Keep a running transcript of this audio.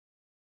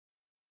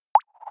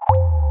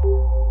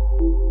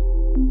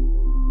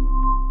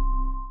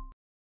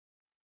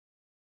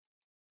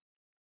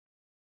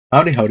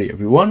Howdy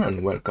everyone,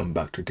 and welcome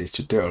back to this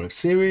tutorial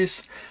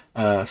series.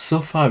 So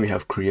far we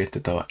have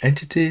created our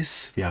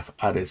entities, we have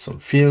added some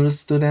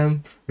fields to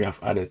them, we have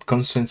added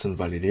constraints and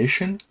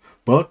validation,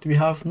 but we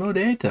have no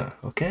data.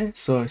 Okay,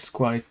 so it's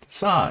quite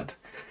sad.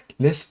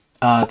 Let's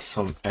add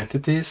some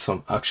entities,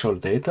 some actual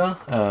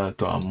data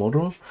to our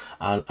model,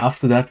 and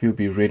after that we'll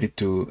be ready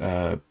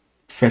to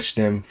fetch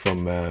them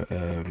from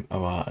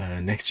our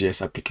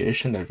Next.js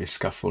application that we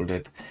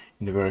scaffolded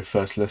in the very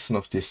first lesson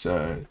of this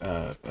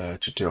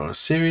tutorial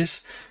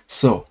series.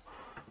 So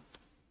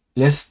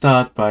let's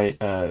start by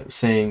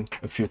saying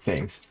a few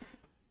things.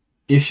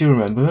 If you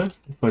remember,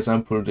 for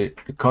example, the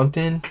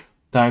content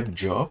type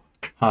job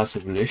has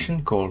a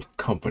relation called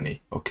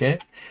company, okay?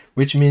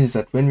 Which means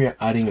that when we are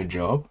adding a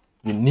job,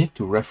 we need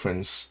to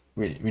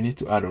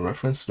add a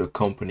reference to the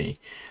company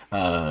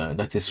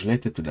that is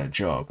related to that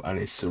job, and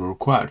it's a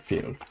required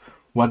field.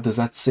 What does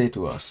that say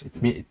to us?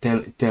 It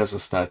tells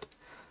us that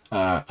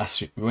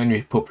when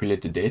we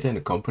populate the data in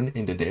the company,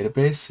 in the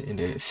database, in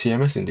the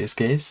CMS in this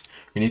case,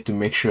 we need to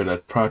make sure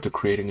that prior to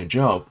creating a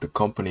job, the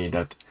company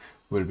that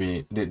will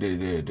be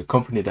the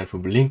company that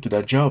will be linked to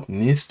that job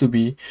needs to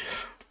be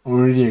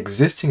already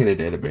existing in the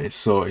database.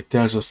 So it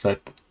tells us that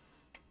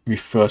we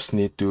first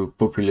need to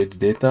populate the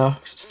data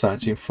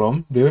starting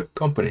from the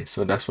company.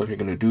 So that's what we're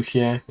going to do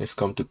here. Let's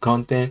come to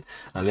content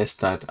and let's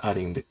start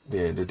adding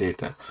the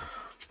data.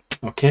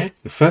 Okay,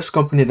 the first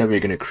company that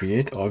we're going to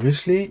create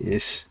obviously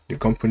is the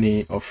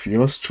company of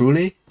yours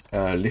truly,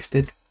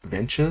 Lifted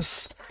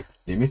Ventures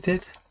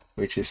Limited,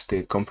 which is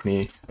the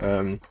company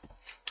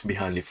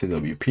behind Lifted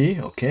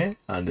WP. Okay,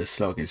 and the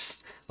slug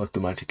is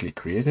automatically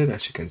created,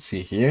 as you can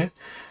see here,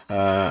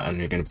 and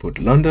we're going to put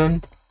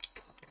London.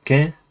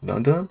 Okay,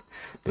 London,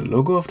 the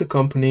logo of the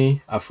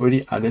company. I've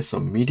already added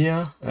some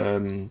media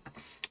to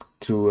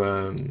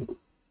the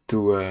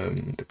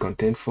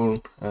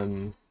Contentful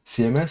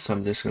CMS.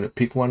 I'm just going to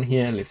pick one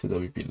here, Lifted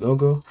WP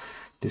logo.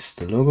 This is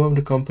the logo of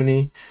the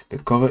company. The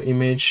cover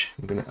image,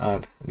 I'm going to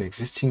add an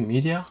existing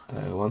media.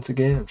 Once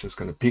again, I'm just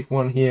going to pick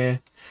one here.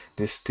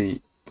 This is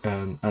the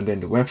and then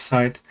the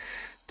website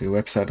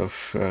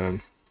of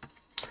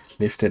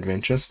Lifted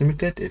Ventures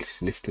Limited. It's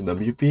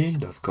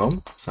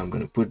liftedwp.com. So I'm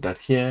going to put that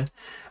here,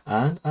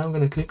 and I'm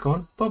going to click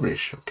on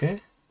publish. Okay.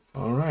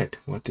 All right.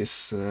 What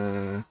is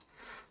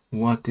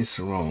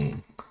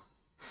wrong?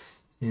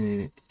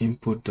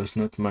 Input does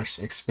not match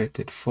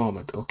expected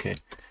format. Okay,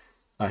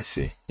 I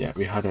see. Yeah,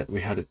 we had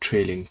a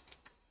trailing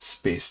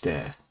space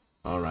there.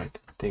 All right,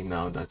 I think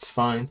now that's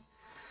fine.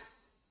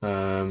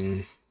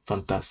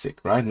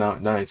 Fantastic. Right,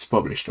 now it's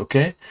published.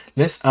 Okay,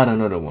 let's add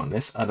another one.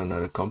 Let's add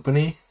another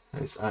company.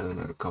 Okay,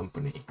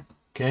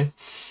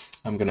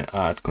 I'm gonna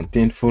add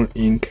Contentful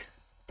Inc.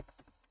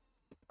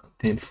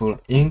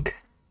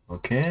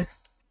 Okay,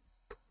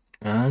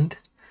 and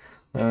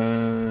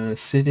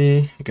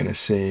city, you're gonna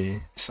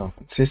say San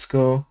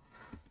Francisco.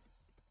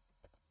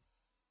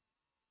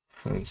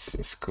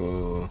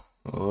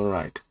 All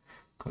right,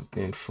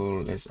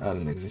 Contentful. Let's add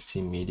an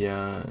existing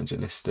media.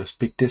 Let's just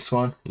pick this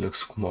one. It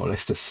looks more or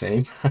less the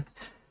same.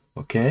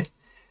 Okay,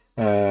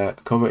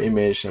 cover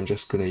image, I'm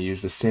just gonna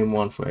use the same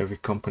one for every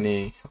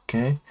company.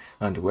 Okay,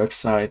 and the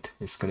website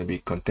is gonna be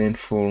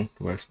Contentful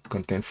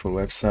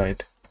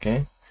website.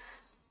 Okay,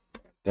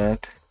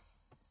 that,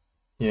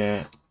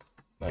 yeah,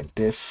 like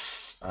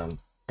this, and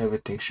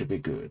everything should be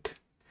good.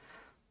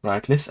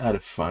 Right, let's add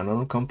a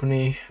final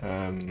company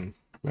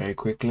very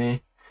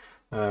quickly.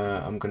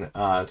 I'm gonna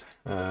add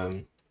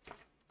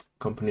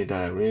company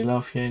that I really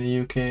love here in the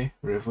UK,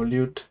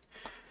 Revolut.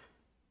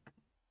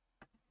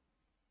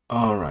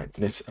 All right,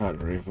 let's add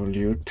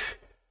Revolut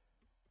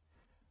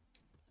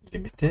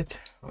Limited.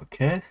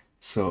 Okay,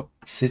 so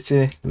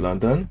city,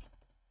 London.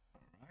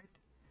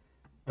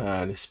 All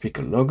right, let's pick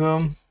a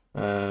logo.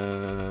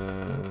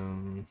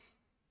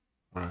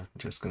 All right, I'm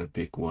just gonna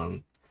pick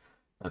one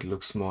that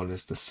looks more or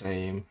less the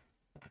same.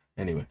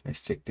 Anyway,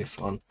 let's take this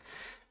one.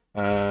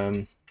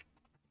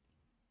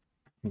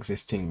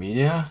 Existing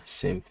media,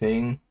 same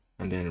thing,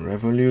 and then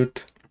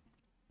Revolut.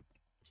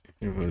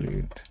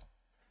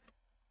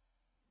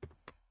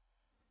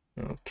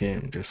 Okay,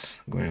 I'm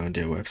just going on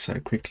their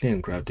website quickly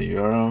and grab the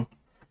URL,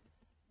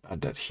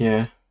 add that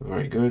here.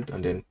 Very good,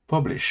 and then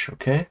publish.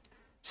 Okay,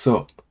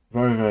 so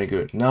very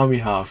good. Now we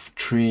have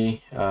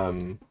 3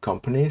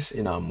 companies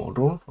in our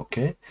model.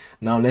 Okay,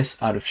 now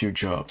let's add a few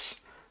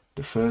jobs.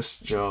 The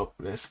first job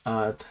let's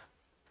add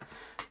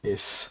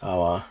is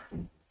our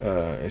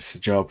it's a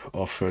job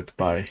offered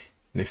by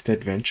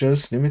Lifted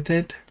Ventures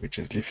Limited, which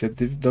is Lifted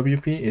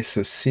WP. It's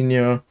a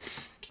senior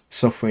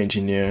software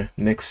engineer,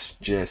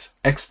 Next.js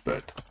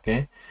expert.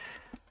 Okay,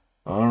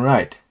 all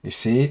right, you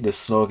see the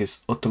slug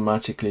is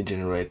automatically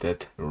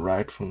generated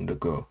right from the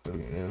go,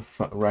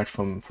 right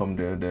from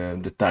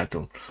the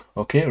title.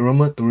 Okay,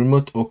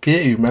 remote.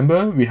 Okay, you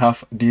remember we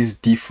have these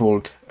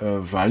default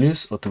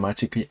values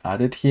automatically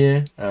added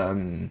here.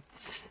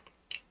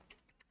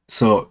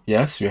 So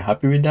yes, we're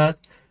happy with that.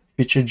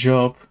 Feature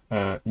job,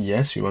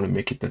 yes, we want to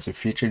make it as a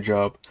feature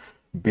job.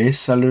 Base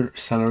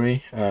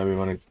salary, we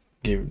want to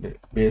give the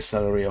base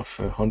salary of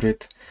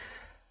 100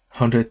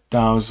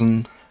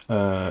 100,000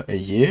 a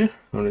year,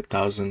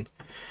 100,000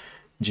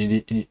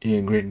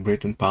 Great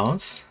Britain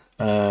pounds.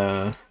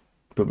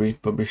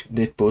 Published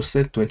date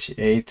posted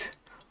 28th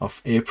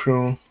of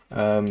April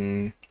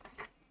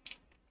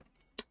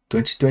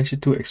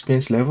 2022.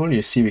 Experience level,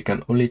 you see we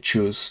can only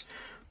choose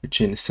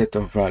between a set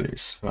of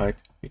values, right?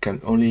 We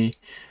can only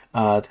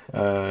add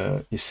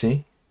you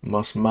see,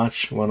 must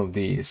match one of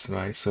these,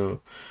 right? So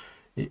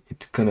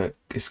it's gonna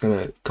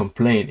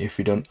complain if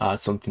we don't add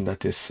something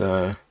that is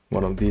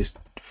one of these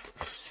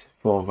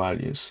 4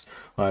 values,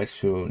 right?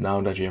 So now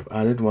that you have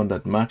added one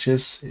that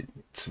matches,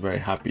 it's very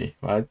happy,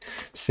 right?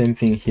 Same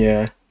thing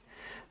here.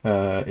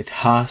 It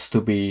has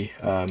to be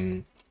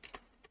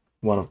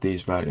one of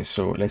these values.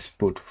 So let's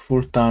put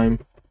full-time.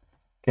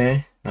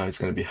 Okay, now it's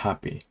going to be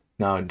happy.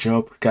 Now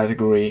job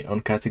category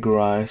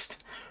uncategorized,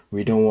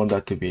 we don't want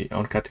that to be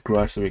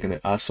uncategorized, so we're going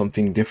to add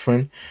something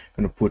different.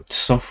 I'm going to put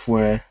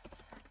software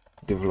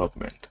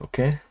development.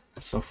 Okay,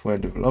 software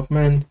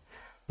development,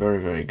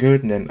 very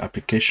good. And then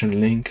application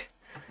link.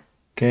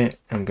 Okay,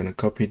 I'm going to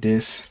copy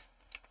this.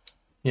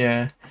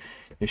 Yeah,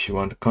 if you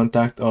want to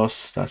contact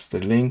us, that's the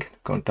link.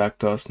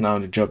 Contact us. Now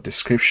the job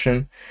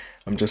description,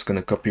 I'm just going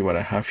to copy what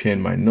I have here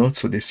in my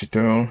notes for this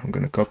tutorial. I'm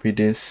going to copy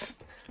this,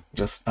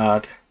 just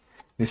add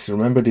this.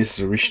 Remember, this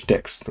is a rich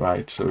text,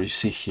 right? So you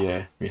see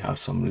here we have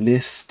some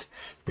list,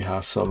 we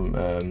have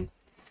some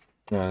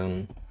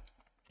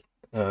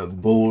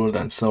bold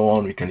and so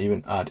on. We can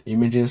even add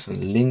images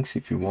and links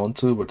if you want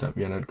to, but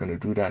we are not going to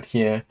do that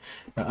here.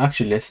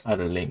 Actually, let's add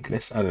a link.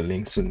 Let's add a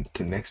link to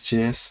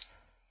Next.js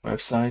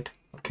website.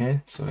 Okay,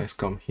 so let's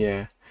come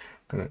here.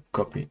 I'm gonna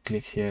copy,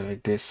 click here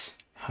like this,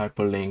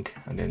 hyperlink,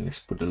 and then let's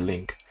put a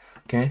link.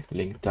 Okay,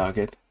 link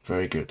target,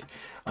 very good.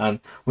 And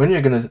when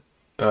you're gonna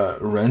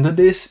render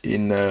this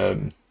in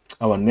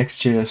our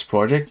Next.js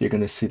project, you're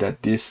gonna see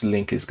that this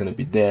link is gonna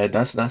be there.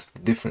 That's the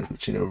difference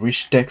between a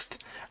rich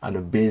text and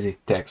a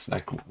basic text,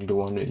 like the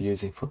one we're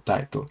using for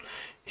title.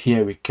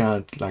 Here we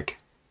can't like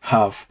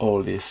have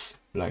all this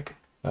like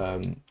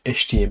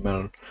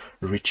HTML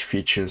rich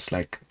features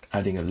like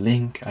adding a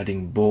link,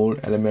 adding bold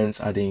elements,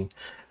 adding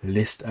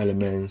list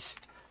elements,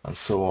 and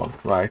so on,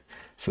 right?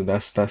 So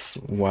that's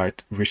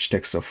what rich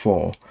text are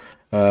for.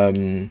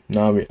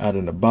 Now we add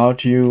an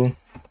about you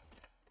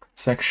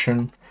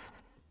section.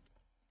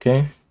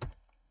 Okay,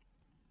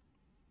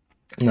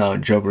 now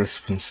job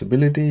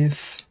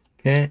responsibilities.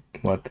 Okay,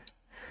 what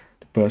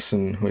the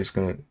person who is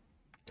going to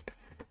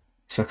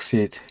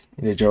succeed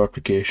in the job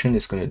application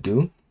is going to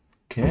do.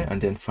 Okay, and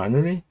then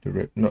finally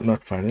the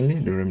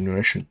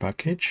remuneration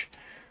package.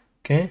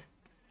 Okay,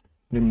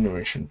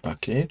 remuneration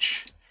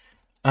package.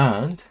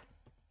 And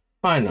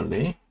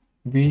finally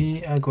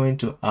we are going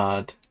to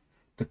add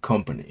the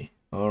company.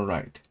 All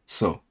right,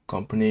 so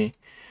company,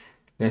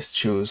 let's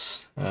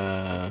choose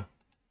oh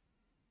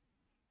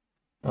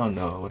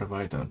no, what have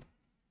I done?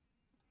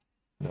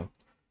 No,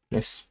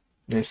 let's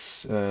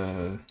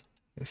no,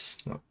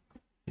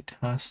 it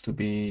has to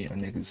be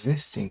an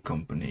existing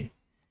company.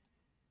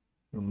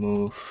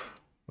 Remove,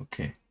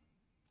 okay,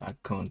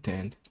 add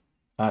content,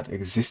 add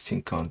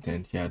existing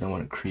content. Yeah, I don't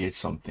want to create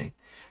something.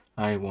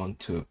 I want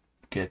to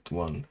get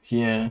one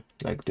here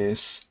like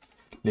this.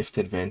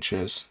 Lifted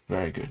Ventures,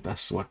 very good.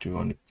 That's what we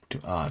want to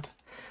add.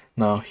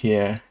 Now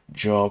here,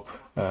 job.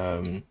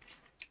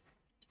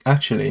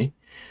 Actually,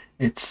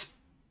 this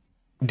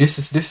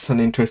is an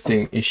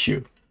interesting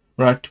issue,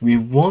 right? We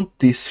want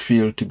this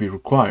field to be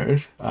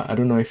required. I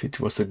don't know if it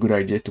was a good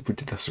idea to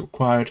put it as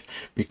required,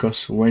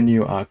 because when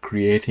you are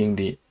creating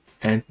the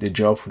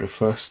job for the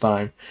first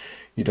time,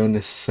 you don't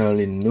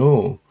necessarily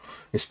know,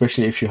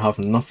 especially if you have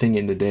nothing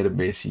in the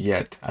database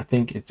yet. I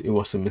think it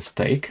was a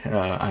mistake,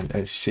 and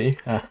as you see,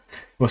 it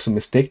was a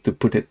mistake to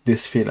put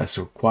this field as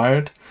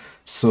required.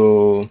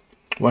 So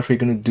what we're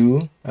going to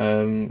do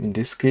in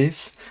this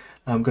case,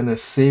 I'm going to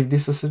save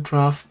this as a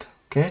draft.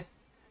 Okay,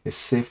 it's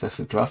saved as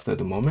a draft at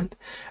the moment,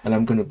 and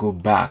I'm going to go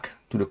back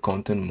to the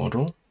content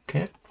model.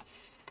 Okay,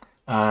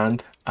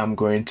 and I'm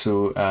going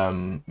to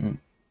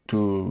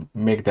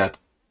make that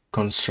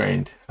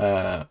constraint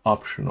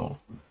optional.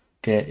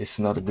 Okay, it's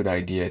not a good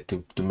idea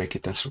to make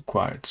it as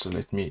required. So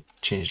let me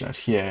change that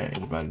here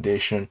in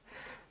validation.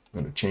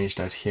 I'm going to change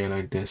that here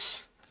like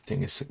this. I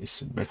think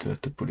it's better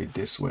to put it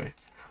this way.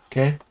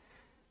 Okay,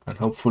 and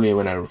hopefully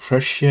when I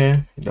refresh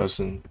here, it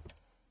doesn't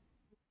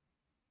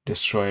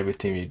destroy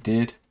everything we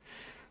did.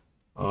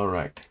 All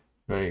right,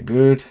 very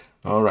good.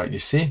 All right, you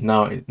see,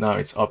 now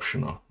it's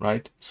optional,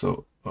 right?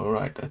 So all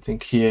right, I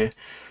think here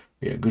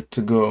we are good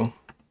to go.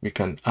 We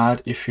can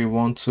add if we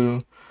want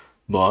to,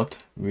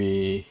 but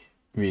we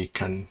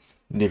can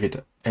leave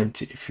it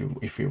empty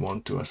if we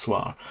want to as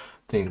well.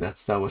 I think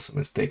that was a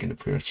mistake in the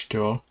previous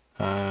tutorial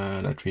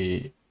that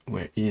we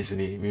were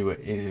easily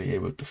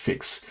able to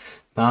fix.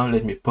 Now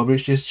let me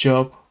publish this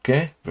job.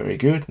 Okay, very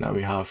good. Now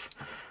we have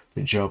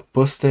the job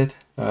posted.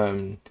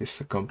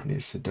 This company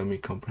is a dummy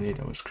company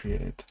that was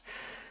created.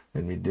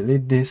 Let me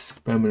delete this,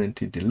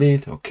 permanently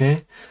delete.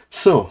 Okay,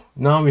 so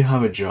now we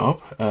have a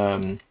job,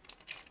 and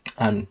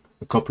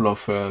a couple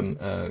of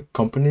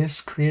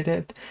companies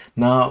created.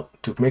 Now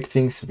to make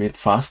things a bit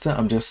faster,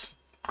 I'm just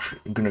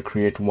gonna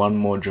create one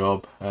more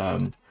job,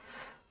 and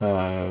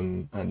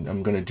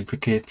I'm gonna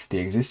duplicate the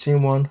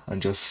existing one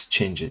and just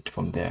change it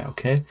from there.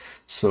 Okay,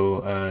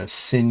 so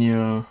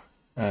senior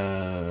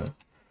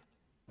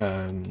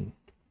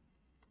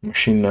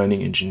machine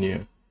learning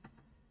engineer,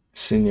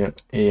 senior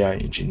AI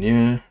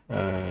engineer,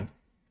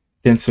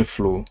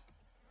 TensorFlow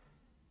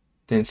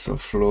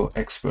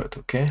expert.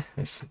 Okay,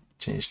 let's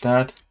change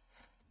that.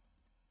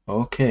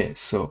 Okay,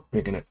 so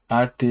we're gonna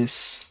add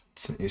this.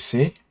 So you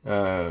see,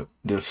 the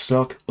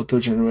stock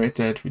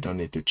auto-generated. We don't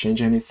need to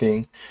change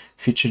anything.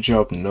 Feature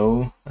job,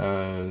 no.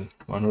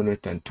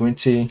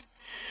 120.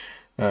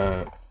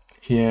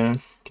 Here,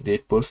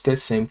 date posted,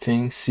 same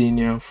thing.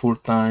 Senior,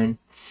 full-time.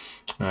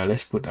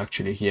 Let's put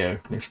actually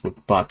here. Let's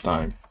put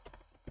part-time.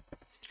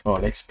 Or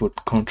let's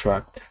put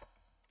contract.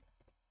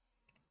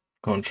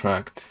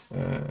 Contract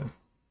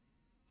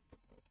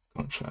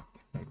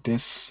like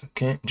this.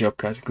 Okay, job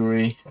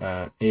category,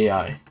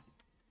 AI.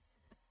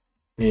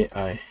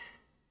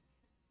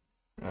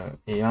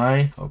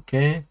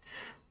 Okay,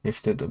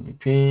 lifted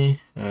WP.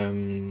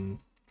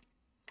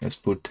 Let's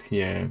put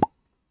here,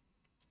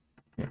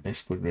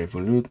 let's put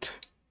Revolut,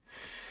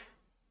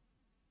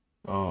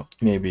 or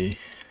maybe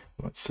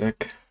 1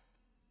 sec.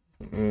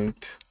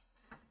 Revolut.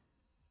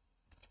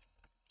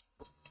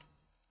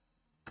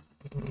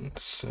 1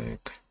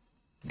 sec.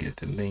 Get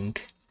the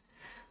link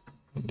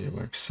on the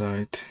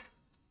website.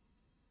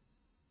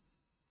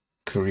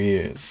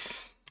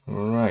 Careers.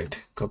 All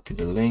right, copy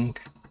the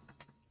link.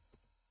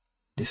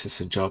 This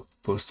is a job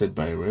posted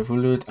by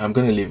Revolut. I'm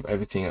gonna leave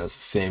everything else the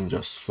same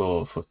just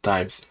for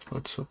time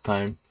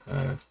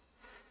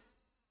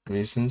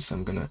reasons.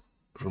 I'm gonna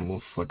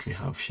remove what we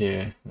have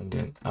here and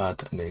then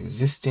add an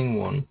existing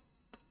one.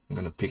 I'm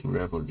gonna pick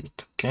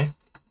Revolut. Okay.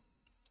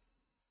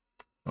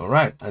 All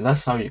right, and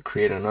that's how you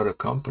create another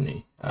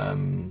company,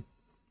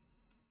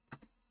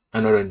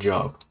 another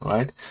job. All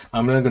right,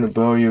 I'm not gonna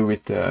bore you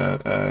with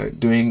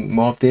doing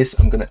more of this.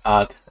 I'm gonna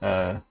add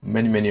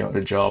many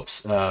other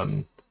jobs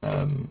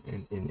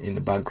in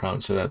the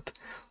background, so that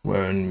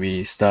when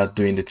we start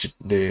doing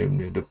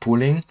the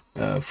pooling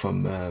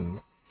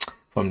from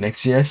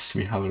Next.js,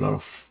 we have a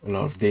lot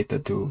of data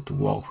to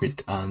work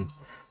with, and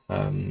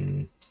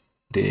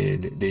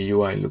the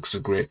UI looks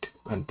great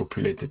and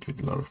populated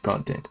with a lot of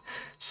content.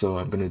 So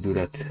I'm going to do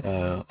that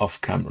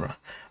off camera.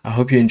 I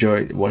hope you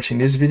enjoyed watching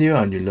this video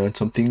and you learned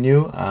something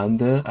new,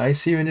 and I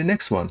see you in the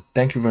next one.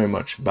 Thank you very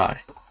much.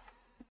 Bye.